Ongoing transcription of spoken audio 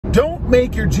Don't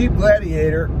make your Jeep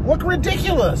Gladiator look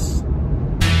ridiculous.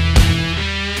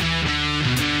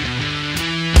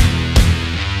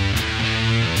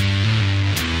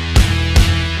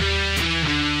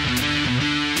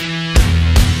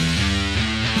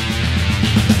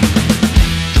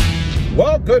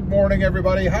 Well, good morning,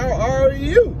 everybody. How are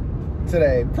you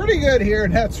today? Pretty good here,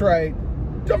 and that's right.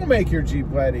 Don't make your Jeep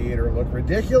Gladiator look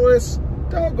ridiculous.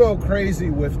 Don't go crazy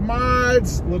with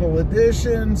mods, little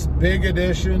additions, big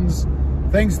additions,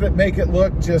 things that make it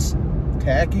look just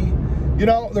tacky. You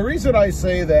know, the reason I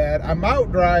say that, I'm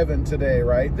out driving today,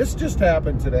 right? This just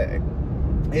happened today.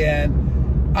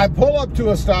 And I pull up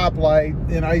to a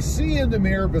stoplight, and I see in the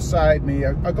mirror beside me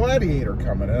a Gladiator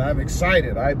coming, and I'm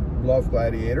excited. I love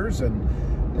Gladiators, and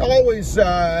I always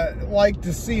like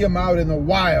to see them out in the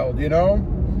wild, you know?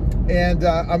 And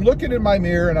I'm looking in my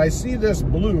mirror, and I see this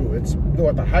blue. It's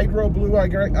what, the hydro blue, I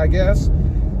guess.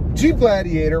 Jeep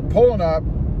Gladiator pulling up,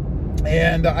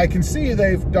 and I can see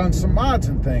they've done some mods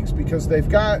and things because they've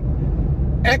got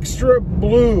extra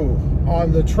blue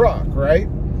on the truck, right?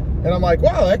 And I'm like,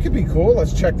 wow, that could be cool.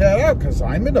 Let's check that out because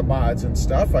I'm into mods and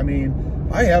stuff. I mean,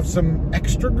 I have some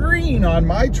extra green on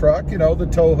my truck, you know, the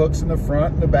tow hooks in the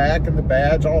front and the back and the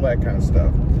badge, all that kind of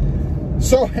stuff.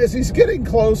 So as he's getting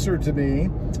closer to me,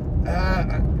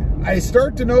 I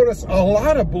start to notice a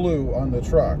lot of blue on the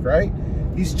truck, right?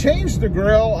 He's changed the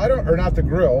grill, or not the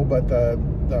grill, but the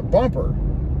bumper.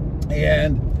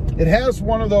 And it has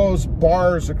one of those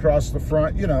bars across the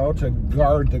front, you know, to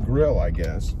guard the grill, I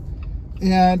guess.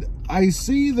 And I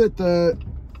see that the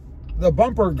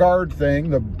bumper guard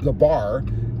thing, the bar,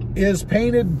 is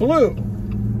painted blue.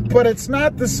 But it's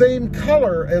not the same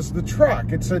color as the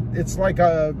truck. It's like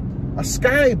a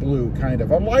sky blue, kind of,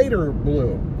 a lighter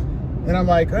blue. And I'm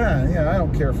like, yeah, I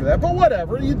don't care for that. But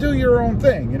whatever, you do your own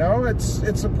thing, you know?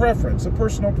 It's a preference, a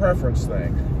personal preference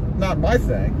thing, not my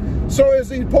thing. So as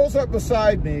he pulls up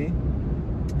beside me,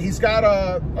 he's got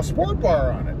a sport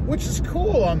bar on it, which is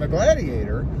cool on the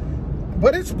Gladiator,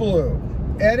 but it's blue.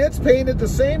 And it's painted the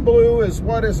same blue as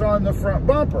what is on the front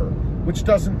bumper, which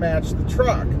doesn't match the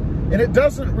truck. And it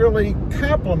doesn't really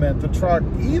complement the truck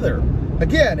either.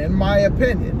 Again, in my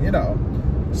opinion, you know.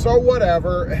 So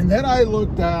whatever, and then I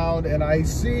look down and I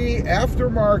see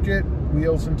aftermarket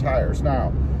wheels and tires.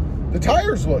 Now, the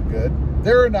tires look good.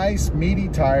 They're a nice, meaty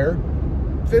tire,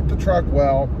 fit the truck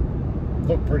well,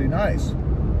 look pretty nice.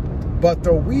 But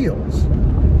the wheels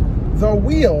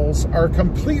are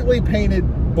completely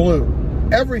painted blue.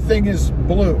 Everything is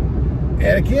blue.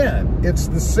 And again, it's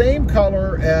the same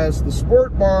color as the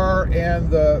sport bar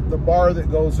and the bar that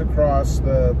goes across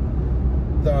the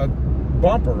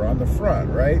bumper on the front,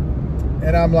 right?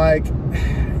 And I'm like,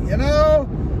 you know,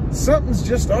 something's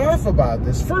just off about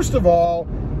this. First of all,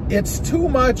 it's too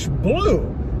much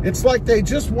blue. It's like they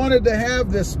just wanted to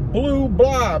have this blue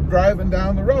blob driving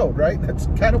down the road, right? That's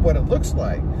kind of what it looks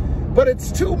like. But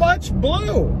it's too much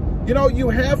blue. You know, you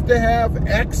have to have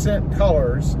accent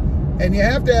colors, and you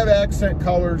have to have accent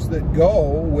colors that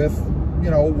go with, you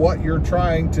know, what you're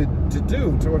trying to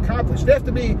do, to accomplish. They have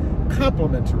to be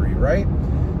complementary, right?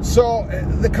 So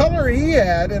the color he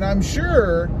had, and I'm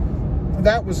sure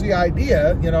that was the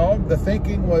idea, you know, the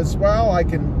thinking was, well, I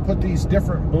can put these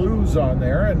different blues on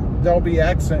there and they'll be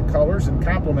accent colors and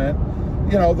complement,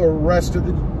 you know, the rest of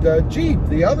the Jeep,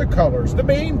 the other colors, the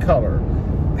main color.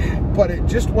 But it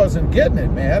just wasn't getting it,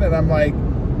 man. And I'm like,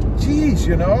 geez,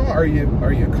 you know, are you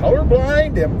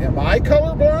colorblind? Am I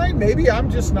colorblind? Maybe I'm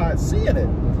just not seeing it.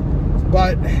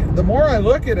 But the more I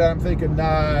look at it, I'm thinking,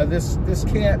 nah, this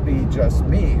can't be just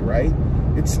me, right?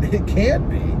 It can't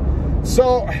be.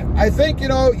 So I think, you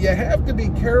know, you have to be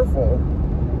careful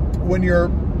when you're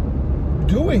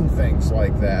doing things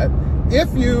like that.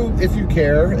 If you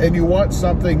care and you want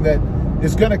something that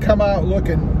is going to come out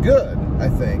looking good, I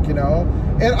think, you know.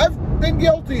 And I've been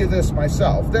guilty of this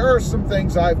myself. There are some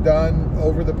things I've done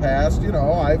over the past, you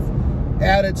know, I've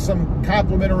added some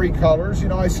complementary colors. You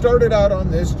know, I started out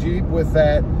on this Jeep with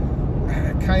that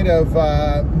kind of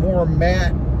more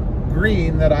matte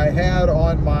green that I had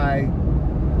on my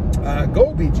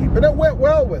Gobi Jeep, and it went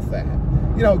well with that.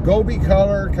 You know, Gobi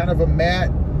color, kind of a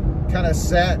matte, kind of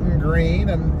satin green,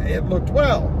 and it looked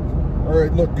well, or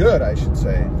it looked good, I should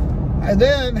say. And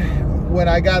then when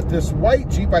I got this white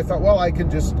Jeep, I thought, well, I can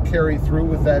just carry through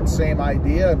with that same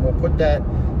idea, and we'll put that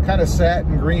kind of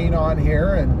satin green on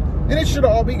here, and it should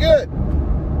all be good.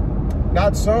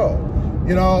 Not so.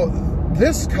 You know,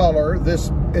 this color,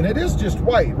 and it is just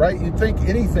white, right? You'd think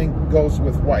anything goes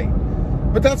with white,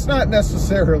 but that's not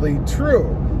necessarily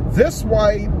true. This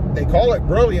white, they call it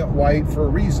brilliant white for a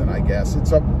reason, I guess.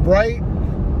 It's a bright,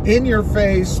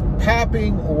 in-your-face,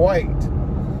 popping white.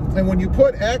 And when you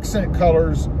put accent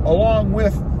colors along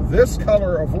with this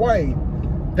color of white,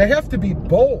 they have to be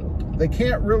bold. They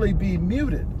can't really be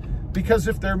muted, because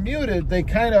if they're muted, they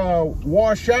kind of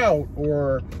wash out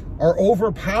or are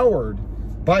overpowered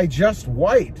by just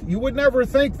white. You would never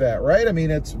think that, right? I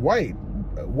mean, it's white.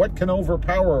 What can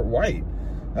overpower white?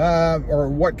 Or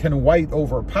what can white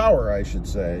overpower, I should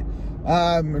say?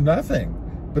 Nothing.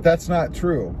 But that's not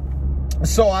true.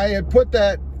 So I had put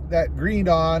that green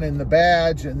on and the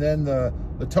badge and then the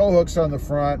tow hooks on the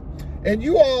front. And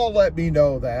you all let me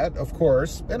know that, of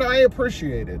course, and I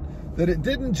appreciate it, that it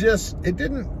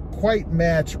didn't quite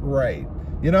match right.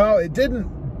 You know, it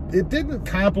didn't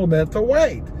complement the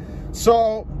white.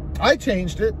 So I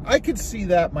changed it. I could see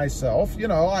that myself. You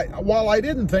know, while I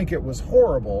didn't think it was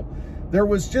horrible, there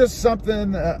was just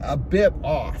something a bit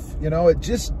off. You know, it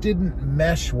just didn't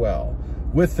mesh well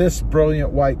with this brilliant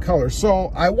white color.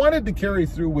 So I wanted to carry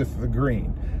through with the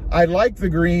green. I like the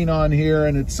green on here,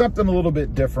 and it's something a little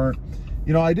bit different.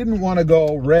 You know, I didn't want to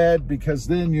go red, because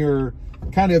then you're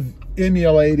kind of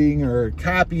emulating or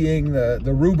copying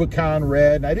the Rubicon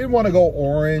red. And I didn't want to go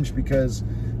orange, because,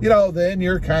 you know, then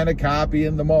you're kind of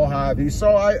copying the Mojave. So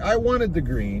I wanted the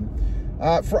green.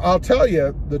 I'll tell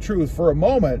you the truth, for a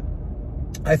moment,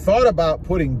 I thought about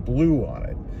putting blue on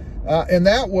it. And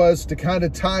that was to kind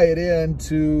of tie it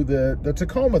into the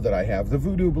Tacoma that I have, the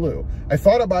Voodoo Blue. I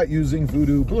thought about using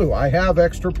Voodoo Blue. I have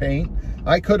extra paint.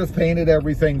 I could have painted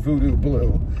everything Voodoo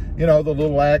Blue, you know, the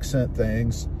little accent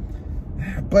things.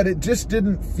 But it just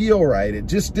didn't feel right. It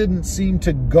just didn't seem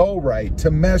to go right,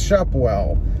 to mesh up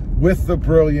well with the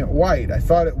brilliant white. I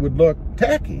thought it would look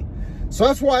tacky. So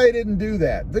that's why I didn't do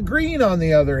that. The green, on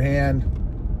the other hand,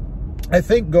 I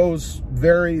think goes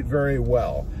very, very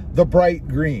well. The bright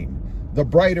green, the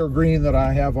brighter green that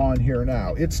I have on here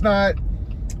now. It's not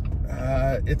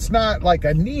like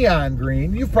a neon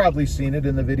green. You've probably seen it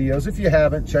in the videos. If you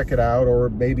haven't, check it out, or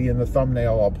maybe in the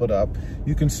thumbnail I'll put up.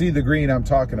 You can see the green I'm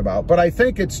talking about. But I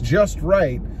think it's just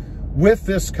right with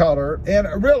this color. And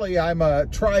really, I'm a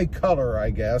tricolor, I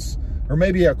guess, or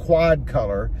maybe a quad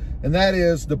color. And that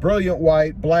is the brilliant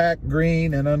white, black,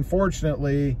 green, and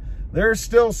unfortunately, there's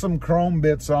still some chrome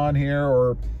bits on here,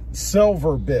 or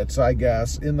silver bits, I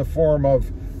guess, in the form of,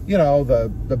 you know, the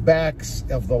backs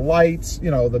of the lights,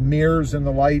 you know, the mirrors and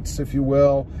the lights, if you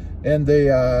will, and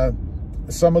the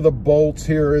some of the bolts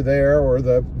here or there, or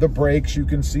the brakes you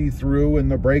can see through,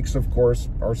 and the brakes, of course,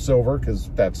 are silver, because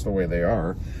that's the way they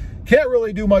are. Can't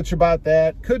really do much about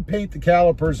that. Could paint the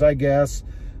calipers, I guess,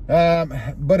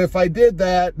 but if I did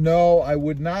that, no, I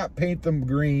would not paint them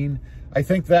green. I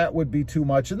think that would be too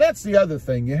much. And that's the other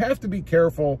thing. You have to be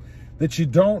careful that you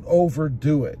don't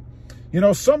overdo it. You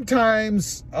know,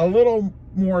 sometimes a little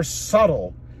more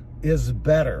subtle is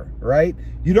better, right?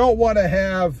 You don't want to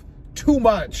have too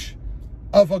much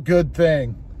of a good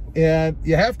thing. And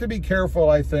you have to be careful,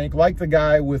 I think, like the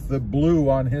guy with the blue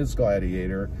on his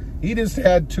Gladiator. He just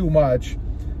had too much.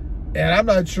 And I'm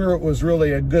not sure it was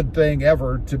really a good thing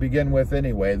ever to begin with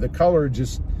anyway. The color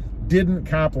just didn't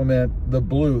complement the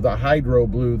blue, the hydro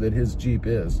blue that his Jeep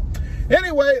is.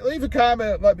 Anyway, leave a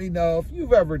comment, let me know if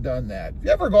you've ever done that. Have you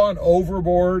ever gone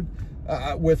overboard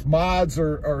with mods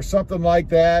or something like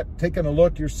that, taken a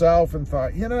look yourself and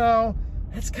thought, you know,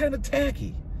 that's kind of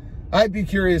tacky? I'd be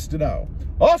curious to know.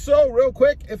 Also, real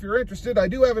quick, if you're interested, I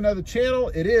do have another channel.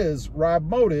 It is Rob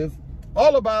Motive,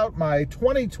 all about my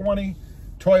 2020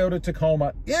 Toyota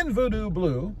Tacoma in Voodoo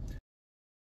Blue.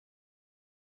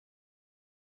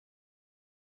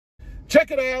 Check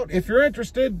it out. If you're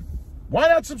interested, why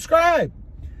not subscribe?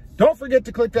 Don't forget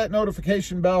to click that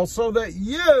notification bell so that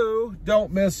you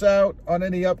don't miss out on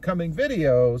any upcoming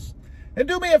videos. And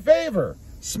do me a favor,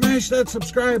 smash that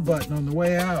subscribe button on the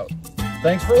way out.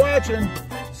 Thanks for watching.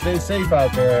 Stay safe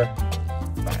out there.